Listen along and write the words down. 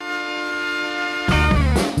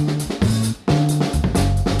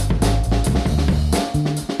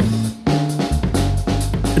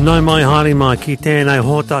No mai haere mai ki tēnei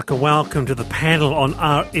hōtaka. Welcome to the panel on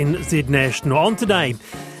RNZ National. On today,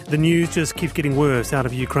 the news just keeps getting worse out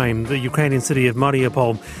of Ukraine. The Ukrainian city of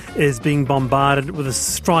Mariupol is being bombarded with a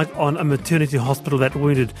strike on a maternity hospital that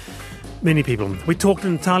wounded many people. We talked to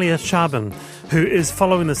Natalia Shaban, who is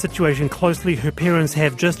following the situation closely. Her parents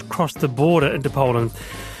have just crossed the border into Poland.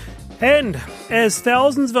 And as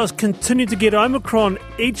thousands of us continue to get Omicron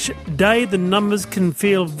each day, the numbers can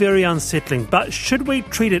feel very unsettling. But should we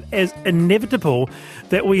treat it as inevitable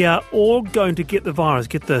that we are all going to get the virus?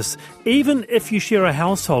 Get this, even if you share a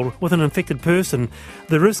household with an infected person,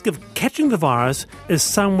 the risk of catching the virus is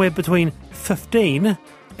somewhere between 15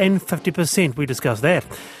 and 50%. We discussed that.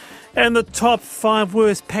 And the top 5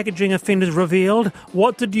 worst packaging offenders revealed.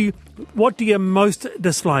 What do you most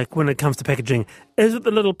dislike when it comes to packaging? Is it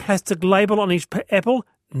the little plastic label on each apple?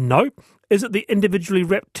 Nope. Is it the individually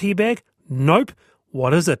wrapped tea bag? Nope.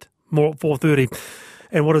 What is it? More at 4:30.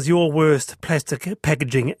 And what is your worst plastic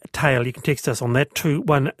packaging tale? You can text us on that,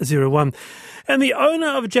 2101. And the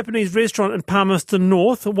owner of a Japanese restaurant in Palmerston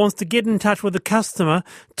North wants to get in touch with the customer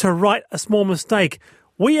to right a small mistake.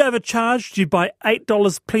 We overcharged you by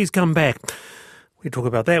 $8. Please come back. We talk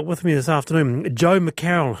about that. With me this afternoon, Joe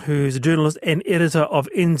McCarroll, who's a journalist and editor of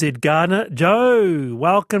NZ Gardener. Joe,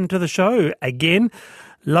 welcome to the show again.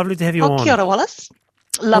 Lovely to have you on. Kia ora, Wallace.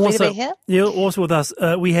 Lovely to be here. Yeah, also with us,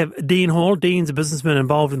 we have Dean Hall. Dean's a businessman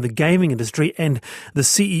involved in the gaming industry and the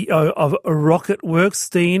CEO of Rocket Works.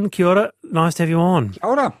 Dean, kia ora. Nice to have you on. Kia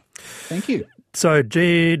ora. Thank you. So,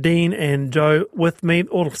 Dean and Joe with me,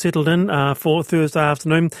 all settled in for Thursday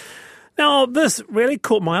afternoon. Now, this really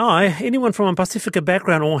caught my eye. Anyone from a Pacifica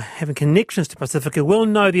background or having connections to Pacifica will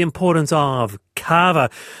know the importance of kava.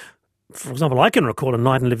 For example, I can recall a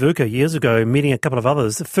night in Levuka years ago, meeting a couple of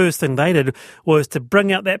others. The first thing they did was to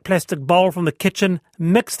bring out that plastic bowl from the kitchen,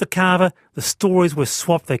 mix the kava. The stories were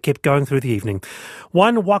swapped. They kept going through the evening.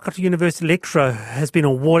 One Waikato University lecturer has been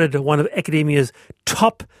awarded one of academia's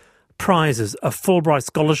top prizes, a Fulbright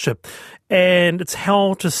scholarship, and it's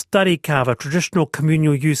how to study kava. Traditional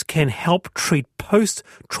communal use can help treat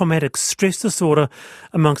post-traumatic stress disorder,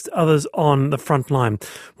 amongst others, on the front line.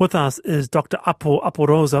 With us is Dr.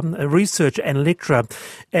 Aporosa, a researcher and lecturer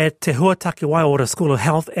at Te Huataki Waiora School of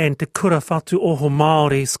Health and Te Kura Whatu Oho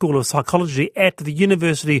Māori School of Psychology at the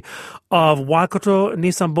University of Waikato.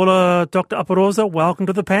 Nisambula, Dr. Aporosa, welcome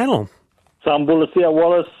to the panel. Sambula Sia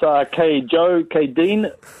Wallace, K Joe, K Dean,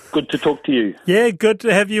 good to talk to you. Yeah, good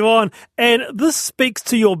to have you on. And this speaks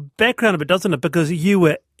to your background a bit, doesn't it? Because you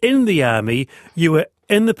were in the army, you were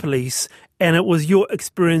in the police, and it was your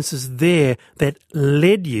experiences there that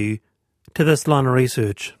led you to this line of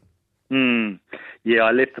research. Yeah,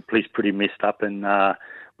 I left the police pretty messed up and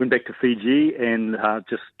went back to Fiji and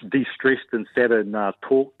just de-stressed and sat and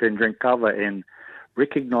talked and drank kava and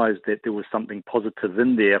recognised that there was something positive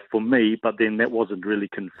in there for me, but then that wasn't really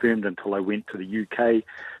confirmed until I went to the UK,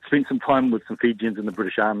 spent some time with some Fijians in the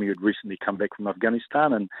British Army who had recently come back from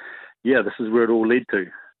Afghanistan, and yeah, this is where it all led to.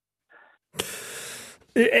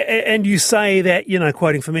 And you say that,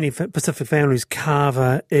 quoting for many Pacific families,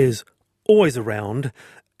 kava is always around,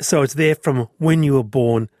 so it's there from when you were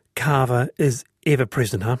born. Kava is ever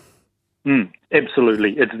present, huh?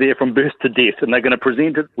 Absolutely. It's there from birth to death, and they're going to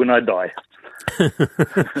present it when I die.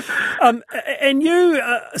 And you,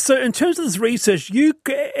 so in terms of this research, you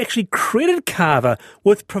actually credit kava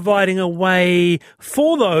with providing a way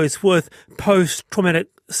for those with post-traumatic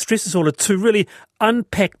stress disorder to really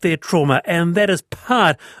unpack their trauma, and that is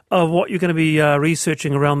part of what you're going to be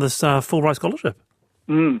researching around this Fulbright scholarship.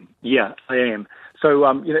 Yeah, I am. So,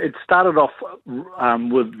 it started off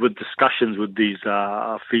with discussions with these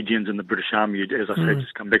Fijians in the British Army, as I said,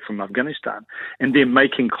 just come back from Afghanistan, and they're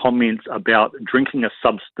making comments about drinking a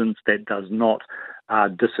substance that does not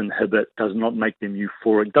disinhibit, does not make them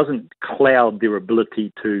euphoric, doesn't cloud their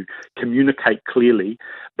ability to communicate clearly,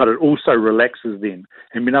 but it also relaxes them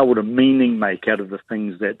and being able to meaning make out of the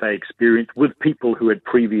things that they experience with people who had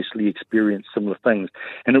previously experienced similar things.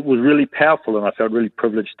 And it was really powerful, and I felt really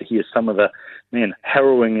privileged to hear some of the,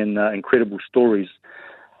 harrowing and incredible stories.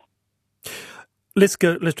 Let's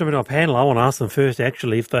jump into our panel. I want to ask them first,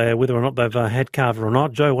 actually, if whether or not they've had kava or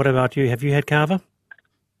not. Joe, what about you? Have you had kava?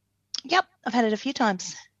 Yep, I've had it a few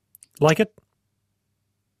times. Like it?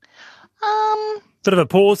 Bit of a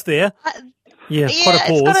pause there. Yeah, quite a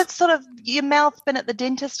pause. It's got a sort of your mouth been at the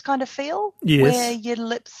dentist kind of feel. Yes. Where your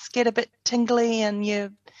lips get a bit tingly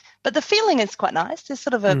but the feeling is quite nice. There's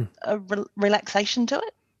sort of a relaxation to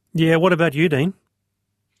it. Yeah, what about you, Dean?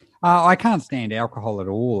 I can't stand alcohol at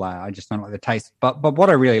all. I just don't like the taste. But what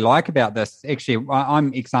I really like about this, actually,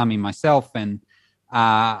 I'm ex-army myself, and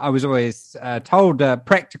I was always told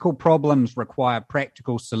practical problems require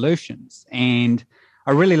practical solutions. And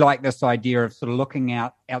I really like this idea of sort of looking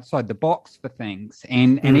outside the box for things.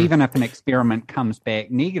 And even if an experiment comes back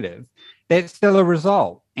negative, that's still a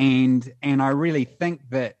result. And I really think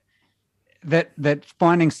that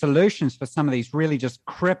finding solutions for some of these really just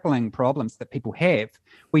crippling problems that people have,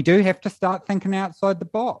 we do have to start thinking outside the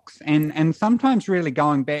box and sometimes really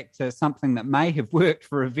going back to something that may have worked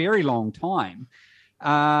for a very long time.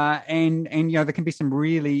 And there can be some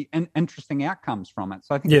really interesting outcomes from it.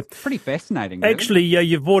 So I think it's pretty fascinating. Really. Actually,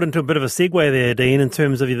 you've brought into a bit of a segue there, Dean, in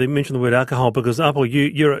terms of you mentioned the word alcohol, because Apple,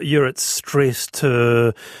 you're at stress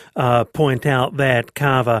to point out that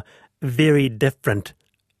kava very different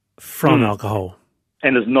from alcohol.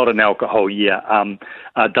 And is not an alcohol,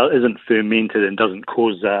 isn't fermented and doesn't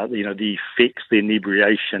cause, the effects, the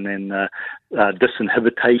inebriation and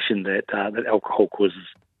disinhibition that alcohol causes.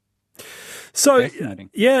 So,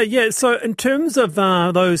 So in terms of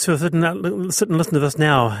those who are sitting and listen to this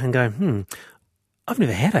now and go, I've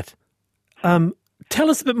never had it. Tell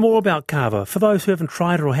us a bit more about kava. For those who haven't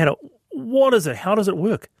tried it or had it, what is it? How does it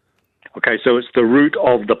work? Okay, so it's the root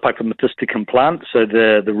of the Piper mysticum plant. So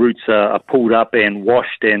the roots are pulled up and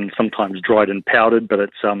washed and sometimes dried and powdered, but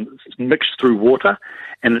it's mixed through water,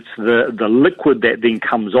 and it's the liquid that then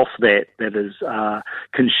comes off that is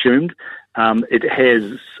consumed. It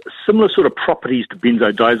has similar sort of properties to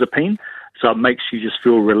benzodiazepine, so it makes you just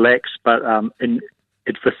feel relaxed, but and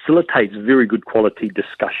it facilitates very good quality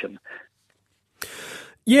discussion.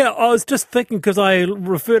 Yeah, I was just thinking, because I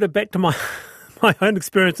referred it back to my own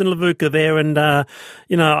experience in Levuka there, and I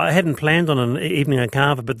hadn't planned on an evening of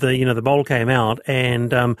kava, but the bowl came out,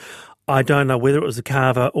 and I don't know whether it was a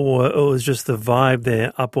kava or it was just the vibe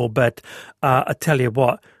there, but I tell you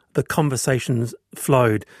what, the conversations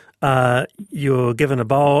flowed. You're given a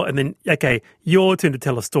bowl, and then your turn to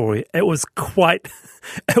tell a story. It was quite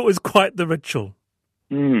the ritual.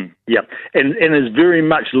 Yeah, and is very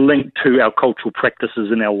much linked to our cultural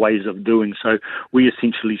practices and our ways of doing. So we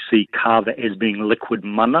essentially see kava as being liquid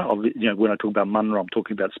mana. When I talk about mana, I'm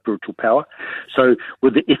talking about spiritual power. So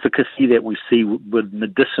with the efficacy that we see with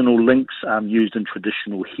medicinal links used in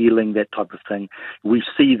traditional healing, that type of thing, we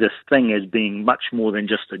see this thing as being much more than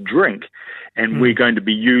just a drink. And we're going to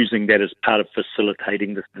be using that as part of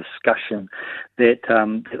facilitating this discussion that,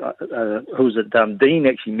 Dean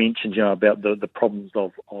actually mentioned, about the problems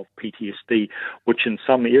of PTSD, which in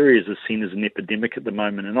some areas is seen as an epidemic at the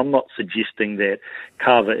moment. And I'm not suggesting that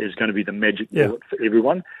kava is going to be the magic bullet for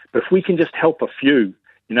everyone, but if we can just help a few,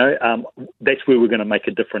 that's where we're going to make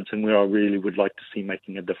a difference, and where I really would like to see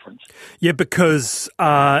making a difference. Yeah, because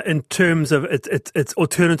in terms of its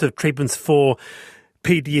alternative treatments for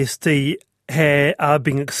PTSD are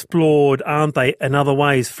being explored, aren't they, in other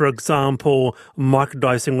ways? For example,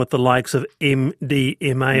 microdosing with the likes of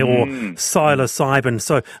MDMA or psilocybin.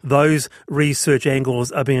 So those research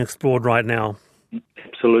angles are being explored right now.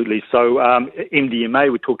 Absolutely. So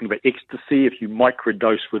MDMA, we're talking about ecstasy. If you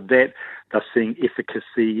microdose with that, they're seeing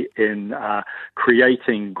efficacy in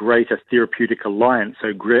creating greater therapeutic alliance,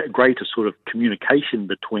 so greater sort of communication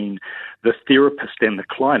between the therapist and the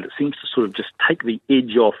client. It seems to sort of just take the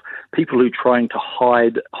edge off people who are trying to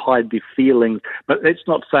hide their feelings. But that's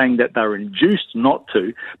not saying that they're induced not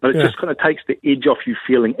to, but it just kind of takes the edge off you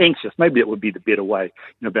feeling anxious. Maybe that would be the better way,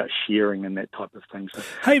 about sharing and that type of thing. So,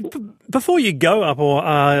 hey, before you go up,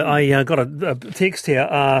 I got a text here.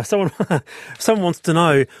 Someone wants to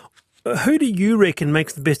know, who do you reckon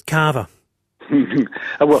makes the best kava?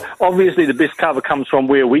 Well, obviously the best kava comes from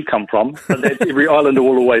where we come from. But every islander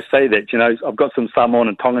will always say that. I've got some Samoan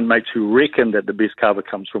and Tongan mates who reckon that the best kava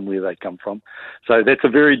comes from where they come from. So that's a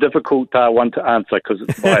very difficult one to answer, because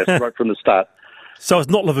it's biased right from the start. So it's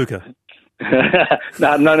not Levuka?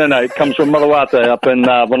 No. It comes from Malawata up in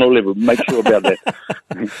Honolulu. Make sure about that.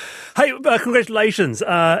 Hey, congratulations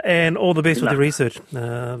and all the best with the research.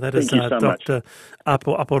 That is Dr.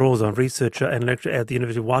 Aporosa, researcher and lecturer at the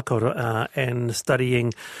University of Waikato, and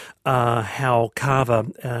studying how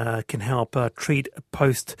kava can help treat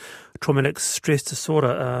post-traumatic stress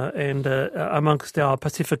disorder. And amongst our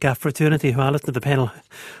Pacifica fraternity who are listening to the panel,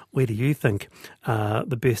 where do you think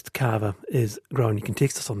the best kava is grown? You can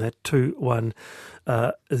text us on that,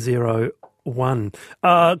 210 1.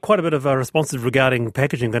 Quite a bit of responses regarding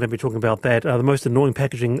packaging. I'm going to be talking about that. The most annoying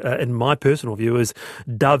packaging, in my personal view, is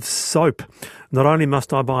Dove soap. Not only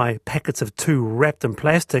must I buy packets of 2 wrapped in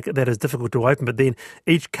plastic that is difficult to open, but then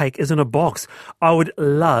each cake is in a box. I would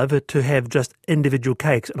love to have just individual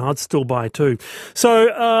cakes, and I'd still buy 2.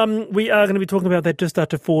 So we are going to be talking about that just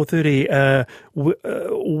after 4:30.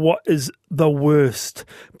 what is the worst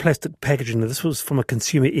plastic packaging? Now, this was from a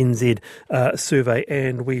Consumer NZ survey,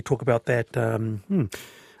 and we talk about that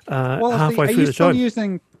halfway through the show. Are you still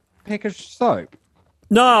using packaged soap?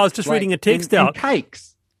 No, I was just reading a text out. And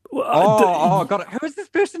cakes. God! Who is this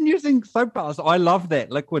person using soap bars? I love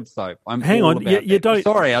that liquid soap. Hang on, you don't.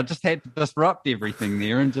 Sorry, I just had to disrupt everything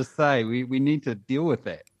there and just say we need to deal with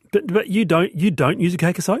that. But you don't use a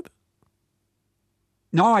cake of soap?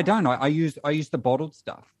 No, I don't. I use the bottled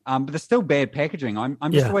stuff. But there's still bad packaging. I'm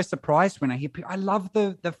just always surprised when I hear people. I love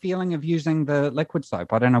the feeling of using the liquid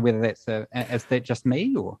soap. I don't know whether is that just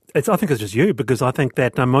me or I think it's just you, because I think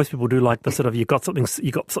that most people do like the sort of you got something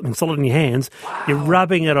solid in your hands, you're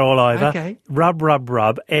rubbing it all over, okay. rub,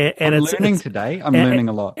 and I'm learning today. I'm learning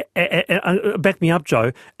a lot. Back me up,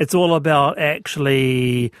 Joe. It's all about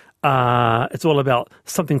actually. It's all about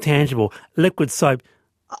something tangible. Liquid soap.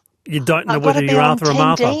 You don't know whether you're Arthur or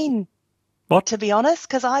Martha. Dean, what? To be honest,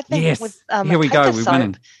 because I think with here we go. We're soap,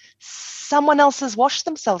 winning. Someone else has washed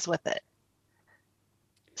themselves with it.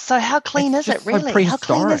 So how clean is it really? How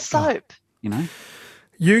clean is soap?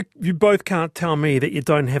 You both can't tell me that you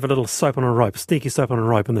don't have a little soap on a rope, sneaky soap on a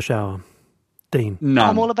rope in the shower, Dean. No,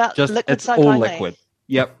 I'm all about liquid soap all only. liquid.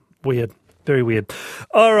 Yep. Weird. Very weird.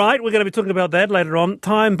 All right, we're going to be talking about that later on.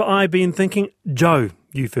 Time I've been thinking. Joe,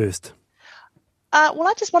 you first. Well,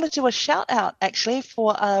 I just wanted to do a shout out actually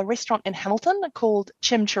for a restaurant in Hamilton called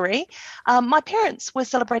Chimchurri. My parents were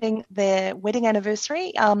celebrating their wedding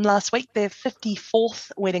anniversary last week, their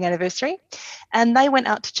 54th wedding anniversary, and they went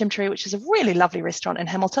out to Chimchurri, which is a really lovely restaurant in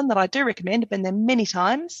Hamilton that I do recommend. I've been there many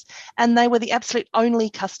times, and they were the absolute only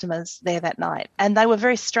customers there that night, and they were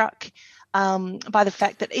very struck by the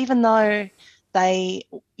fact that even though they,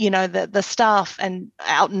 the staff and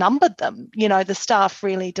outnumbered them, the staff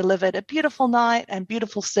really delivered a beautiful night and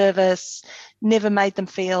beautiful service, never made them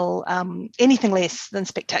feel anything less than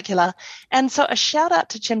spectacular. And so a shout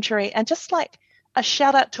out to Chimchurri, and just like a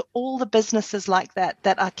shout out to all the businesses like that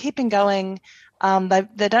are keeping going. They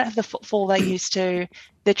don't have the footfall they used to.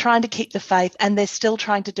 They're trying to keep the faith, and they're still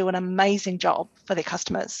trying to do an amazing job for their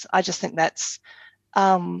customers. I just think that's,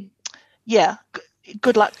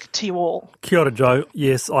 good luck to you all. Kia ora, Joe.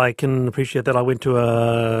 Yes, I can appreciate that. I went to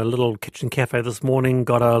a little kitchen cafe this morning,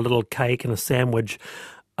 got a little cake and a sandwich,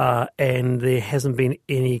 and there hasn't been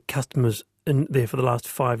any customers in there for the last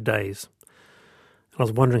 5 days. I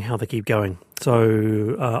was wondering how they keep going.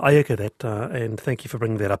 So I echo that, and thank you for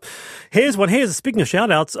bringing that up. Speaking of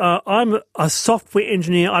shout-outs, I'm a software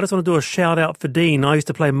engineer. I just want to do a shout-out for Dean. I used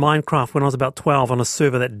to play Minecraft when I was about 12 on a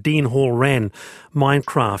server that Dean Hall ran,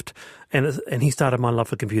 Minecraft, and he started my love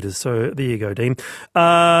for computers. So there you go, Dean.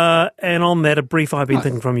 And on that, a brief I've been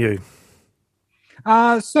thinking from you.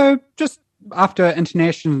 So just after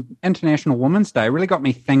International Women's Day, really got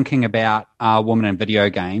me thinking about women in video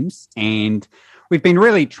games, and we've been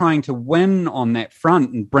really trying to win on that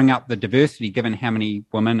front and bring up the diversity given how many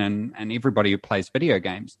women and everybody who plays video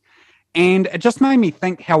games. And it just made me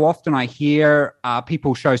think how often I hear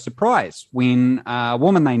people show surprise when a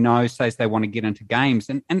woman they know says they want to get into games.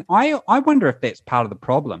 And I wonder if that's part of the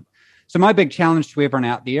problem. So my big challenge to everyone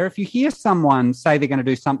out there, if you hear someone say they're going to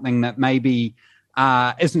do something that maybe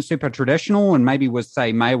isn't super traditional and maybe was,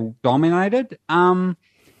 say, male-dominated,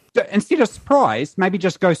 instead of surprise, maybe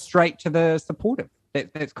just go straight to the supportive.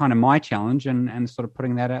 That's kind of my challenge, and sort of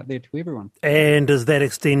putting that out there to everyone. And does that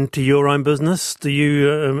extend to your own business? Do you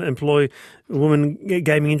employ women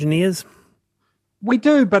gaming engineers? We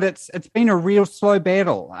do, but it's been a real slow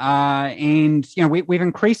battle. And we've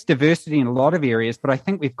increased diversity in a lot of areas, but I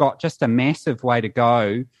think we've got just a massive way to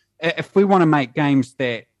go. If we want to make games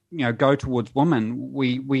that go towards women,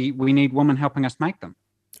 we need women helping us make them.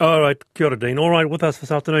 All right, kia ora, Dean. All right, with us this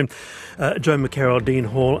afternoon, Joe McCarroll, Dean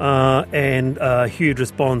Hall, and a huge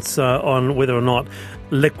response on whether or not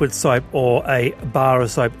liquid soap or a bar of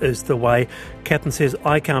soap is the way. Captain says,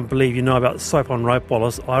 I can't believe you know about soap on rope,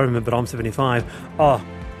 Wallace. I remember, I'm 75. Oh,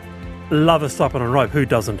 love a soap on a rope. Who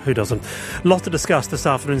doesn't? Who doesn't? Lots to discuss this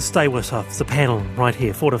afternoon. Stay with us. The panel right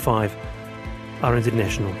here, 4 to 5, RNZ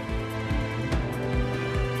National.